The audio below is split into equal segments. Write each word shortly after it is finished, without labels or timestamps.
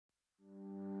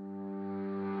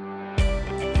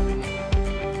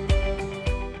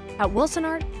At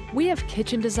Wilsonart, we have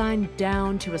kitchen design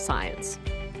down to a science.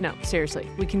 No, seriously,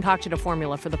 we concocted a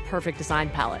formula for the perfect design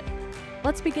palette.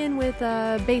 Let's begin with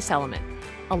a base element,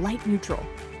 a light neutral.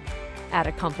 Add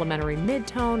a complementary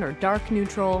mid-tone or dark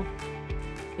neutral.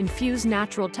 Infuse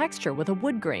natural texture with a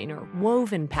wood grain or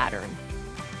woven pattern.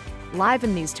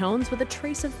 Liven these tones with a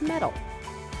trace of metal.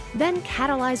 Then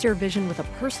catalyze your vision with a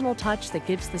personal touch that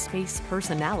gives the space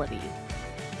personality.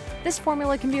 This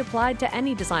formula can be applied to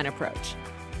any design approach.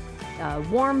 A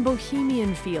warm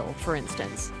bohemian feel, for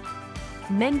instance.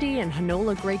 Mendy and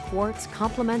Hanola gray quartz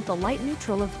complement the light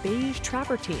neutral of beige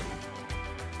travertine.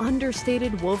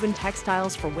 Understated woven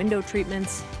textiles for window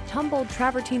treatments, tumbled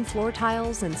travertine floor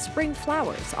tiles, and spring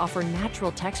flowers offer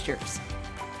natural textures.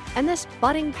 And this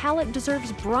budding palette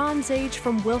deserves Bronze Age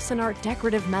from Wilsonart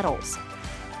decorative metals.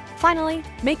 Finally,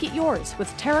 make it yours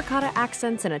with terracotta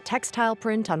accents and a textile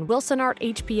print on Wilsonart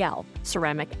HPL,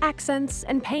 ceramic accents,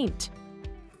 and paint.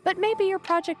 But maybe your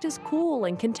project is cool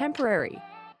and contemporary.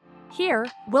 Here,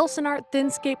 Wilsonart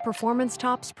Thinscape Performance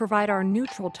Tops provide our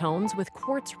neutral tones with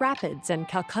quartz rapids and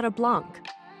Calcutta Blanc.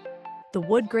 The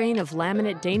wood grain of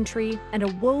laminate Daintree and a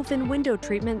woven window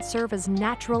treatment serve as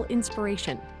natural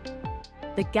inspiration.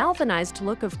 The galvanized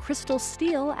look of crystal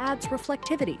steel adds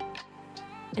reflectivity.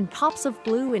 And pops of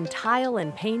blue in tile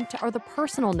and paint are the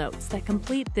personal notes that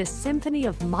complete this symphony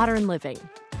of modern living.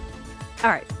 All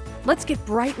right, let's get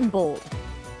bright and bold.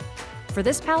 For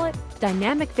this palette,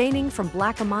 dynamic veining from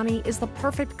Black Amani is the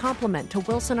perfect complement to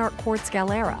Wilsonart Quartz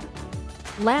Galera.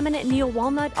 Laminate Neo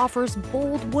Walnut offers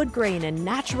bold wood grain and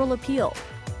natural appeal.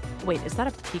 Wait, is that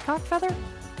a peacock feather?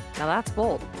 Now that's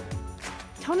bold.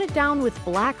 Tone it down with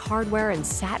black hardware and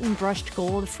satin brushed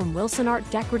gold from Wilsonart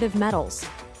Decorative Metals.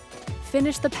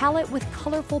 Finish the palette with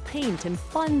colorful paint and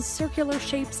fun circular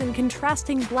shapes and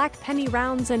contrasting black penny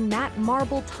rounds and matte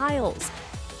marble tiles.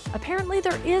 Apparently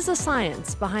there is a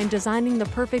science behind designing the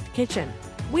perfect kitchen.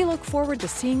 We look forward to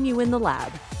seeing you in the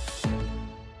lab.